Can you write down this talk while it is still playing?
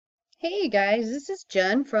Hey guys, this is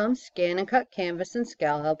Jen from ScanNCut Canvas and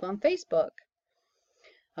SCAL Help on Facebook.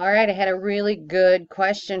 All right, I had a really good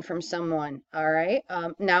question from someone. All right,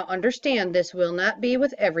 now understand this will not be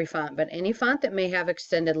with every font, but any font that may have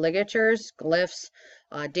extended ligatures, glyphs,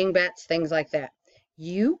 dingbats, things like that.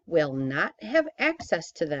 You will not have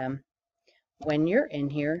access to them when you're in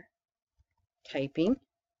here typing.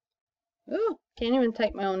 Oh, can't even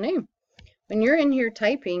type my own name. When you're in here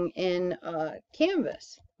typing in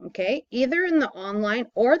Canvas, okay, either in the online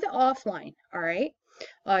or the offline, all right,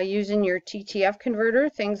 using your TTF converter,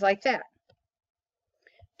 things like that.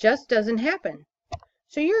 Just doesn't happen.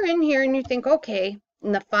 So you're in here and you think, okay,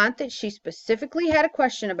 and the font that she specifically had a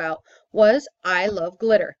question about was I Love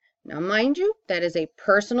Glitter. Now, mind you, that is a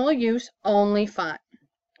personal use only font.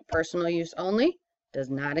 Personal use only does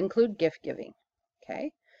not include gift giving,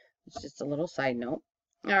 okay? It's just a little side note.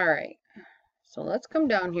 All right. So let's come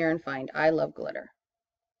down here and find I Love Glitter.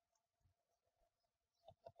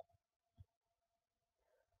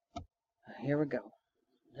 Here we go.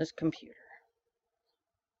 This computer.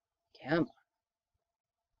 Come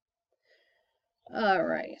on. All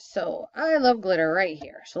right. So I Love Glitter right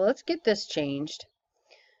here. So let's get this changed.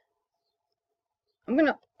 I'm going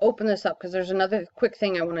to open this up because there's another quick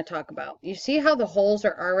thing I want to talk about. You see how the holes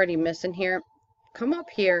are already missing here? Come up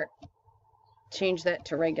here. Change that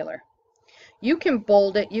to regular. You can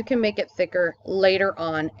bold it. You can make it thicker later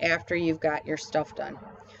on after you've got your stuff done.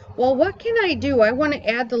 Well, what can I do? I want to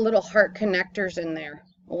add the little heart connectors in there.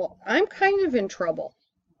 Well, I'm kind of in trouble,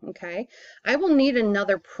 okay? I will need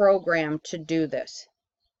another program to do this.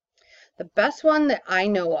 The best one that I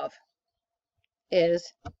know of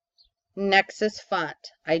is Nexus font.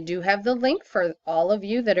 I do have the link for all of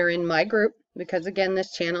you that are in my group because, again,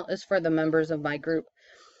 this channel is for the members of my group.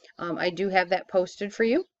 I do have that posted for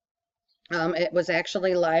you. It was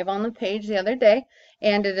actually live on the page the other day,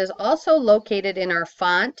 and it is also located in our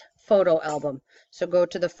font photo album. So go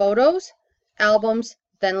to the photos, albums,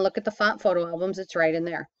 then look at the font photo albums. It's right in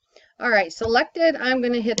there. All right, selected. I'm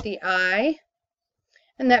going to hit the I,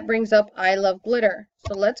 and that brings up I Love Glitter.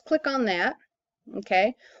 So let's click on that.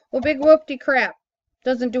 Okay. Well, big whoopty crap.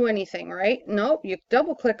 Doesn't do anything, right? Nope. You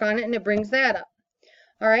double click on it, and it brings that up.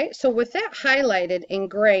 All right. So with that highlighted in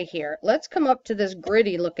gray here, let's come up to this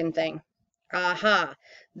gritty looking thing. Aha,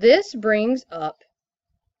 this brings up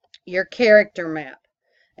your character map,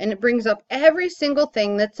 and it brings up every single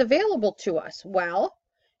thing that's available to us. Well,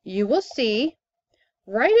 you will see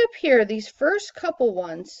right up here, these first couple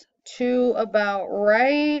ones to about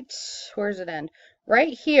right, where's it end?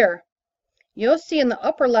 Right here, you'll see in the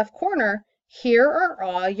upper left corner, here are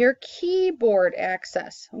all your keyboard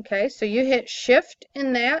access. Okay, so you hit shift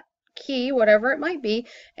in that key, whatever it might be,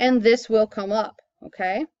 and this will come up.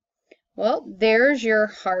 Okay. Well, there's your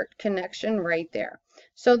heart connection right there.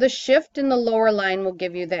 So the shift in the lower line will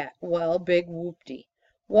give you that. Well, big whoopty.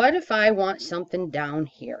 What if I want something down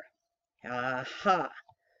here? Aha.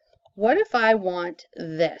 What if I want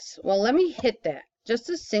this? Well, let me hit that. Just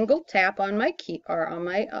a single tap on my key or on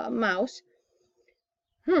my mouse.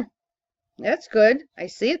 That's good. I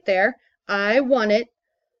see it there. I want it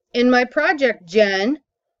in my project, Jen.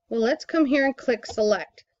 Well, let's come here and click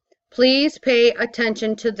select. Please pay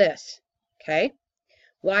attention to this. Okay,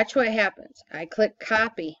 watch what happens. I click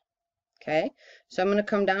copy. Okay, so I'm going to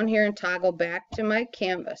come down here and toggle back to my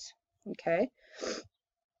canvas. Okay,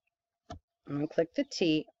 I'm going to click the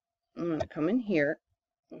T. I'm going to come in here.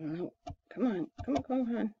 No, come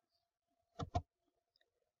on.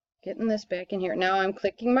 Getting this back in here. Now I'm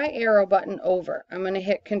clicking my arrow button over. I'm going to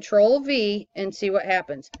hit Control V and see what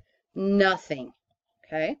happens. Nothing.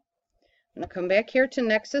 Okay, I'm going to come back here to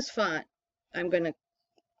Nexus font. I'm going to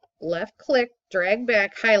left click, drag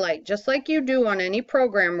back, highlight, just like you do on any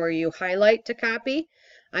program where you highlight to copy.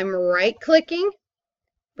 I'm right clicking,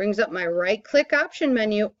 brings up my right click option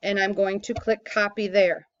menu, and I'm going to click copy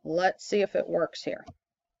there. Let's see if it works here.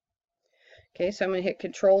 Okay, so I'm going to hit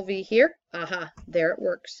Control V here. Aha, there it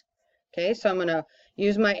works. Okay, so I'm going to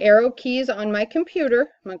use my arrow keys on my computer.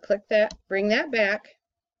 I'm going to click that, bring that back.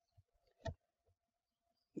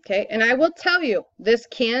 Okay, and I will tell you, this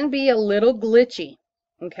can be a little glitchy.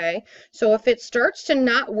 Okay, so if it starts to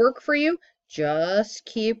not work for you, just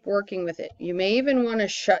keep working with it. You may even want to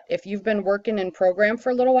shut, if you've been working in program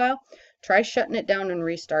for a little while, try shutting it down and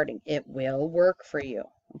restarting. It will work for you.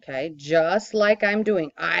 Okay, just like I'm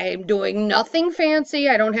doing. I'm doing nothing fancy.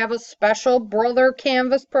 I don't have a special brother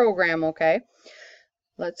canvas program. Okay,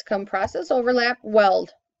 let's come process overlap,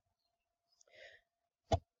 weld.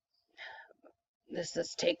 This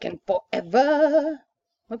is taking forever.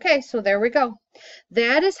 Okay, so there we go.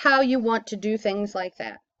 That is how you want to do things like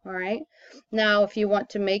that. All right. Now, if you want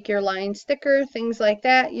to make your lines thicker, things like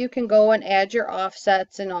that, you can go and add your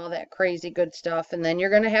offsets and all that crazy good stuff. And then you're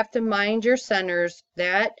going to have to mind your centers.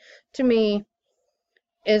 That, to me,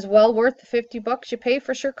 is well worth the 50 bucks you pay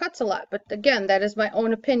for ScanNCut a lot. But again, that is my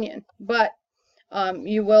own opinion. But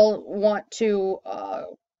you will want to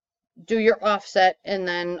do your offset and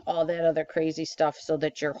then all that other crazy stuff so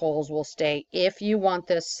that your holes will stay if you want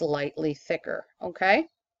this slightly thicker. Okay.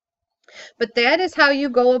 But that is how you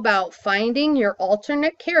go about finding your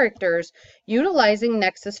alternate characters utilizing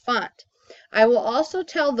Nexus font. I will also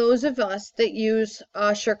tell those of us that use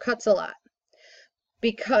ScanNCut a lot,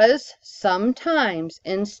 because sometimes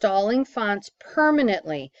installing fonts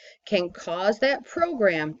permanently can cause that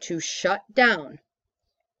program to shut down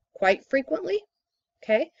quite frequently.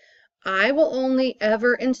 Okay, I will only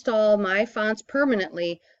ever install my fonts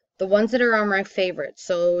permanently, the ones that are on my favorites.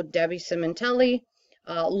 So Debbie Simontelli,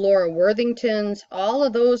 Laura Worthington's, all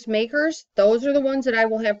of those makers, those are the ones that I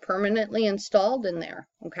will have permanently installed in there.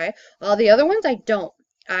 Okay, all the other ones I don't.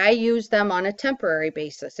 I use them on a temporary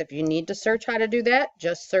basis. If you need to search how to do that,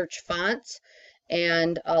 just search fonts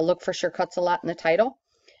and look for ScanNCut a lot in the title,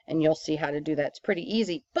 and you'll see how to do that. It's pretty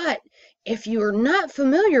easy. But if you're not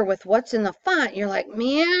familiar with what's in the font, you're like,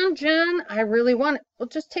 man, Jen, I really want it. Well,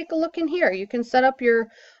 just take a look in here. You can set up your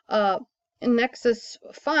Nexus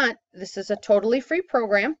font. This is a totally free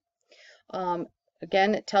program.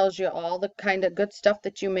 Again, it tells you all the kind of good stuff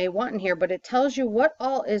that you may want in here, but it tells you what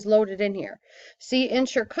all is loaded in here. See, in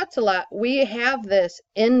ScanNCut a lot, we have this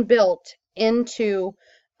inbuilt into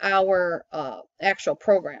our actual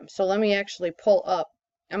program. So let me actually pull up.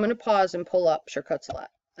 I'm going to pause and pull up ScanNCut a lot.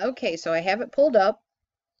 Okay, so I have it pulled up.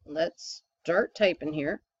 Let's start typing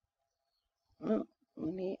here. Oh,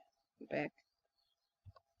 let me back.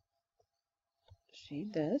 See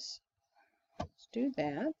this. Let's do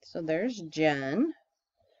that. So there's Jen.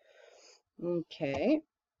 Okay.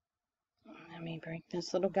 Let me bring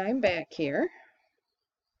this little guy back here.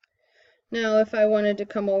 Now, if I wanted to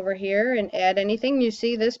come over here and add anything, you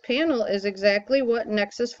see this panel is exactly what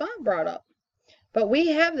Nexus font brought up. But we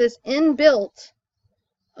have this inbuilt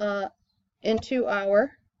into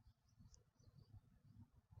our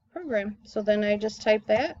program. So then I just type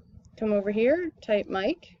that, come over here, type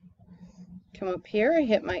Mike, come up here, I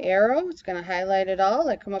hit my arrow, it's going to highlight it all.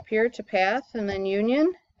 I come up here to path and then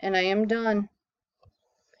union, and I am done.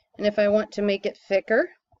 And if I want to make it thicker,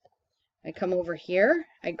 I come over here,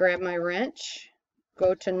 I grab my wrench,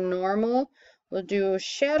 go to normal, we'll do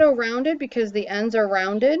shadow rounded because the ends are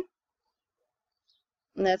rounded.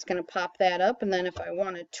 And that's going to pop that up. And then if I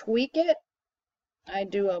want to tweak it, I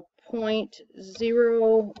do a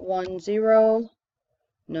 0.010.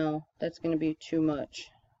 No, that's going to be too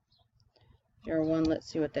much. 0.1,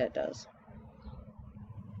 let's see what that does.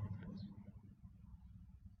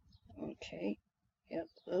 Okay, yep,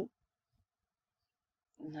 oh,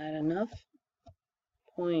 not enough.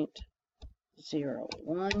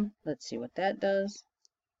 0.01, let's see what that does.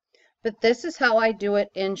 But this is how I do it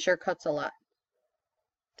in ScanNCut a lot.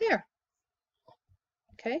 There.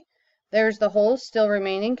 Okay, there's the holes still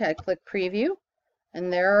remaining. I click preview,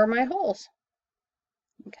 and there are my holes.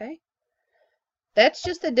 Okay, that's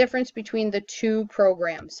just the difference between the two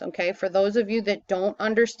programs. Okay, for those of you that don't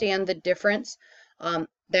understand the difference,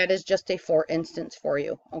 that is just a for instance for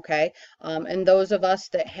you. Okay, and those of us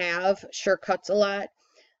that have ScanNCut a lot,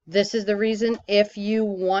 this is the reason. If you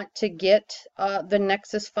want to get the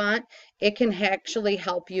Nexus font, it can actually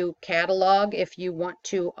help you catalog if you want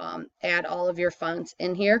to add all of your fonts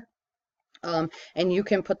in here. And you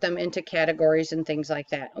can put them into categories and things like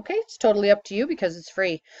that. Okay, it's totally up to you because it's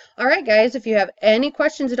free. All right, guys, if you have any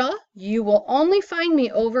questions at all, you will only find me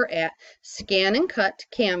over at ScanNCut,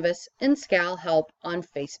 Canvas, and SCAL Help on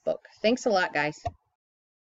Facebook. Thanks a lot, guys.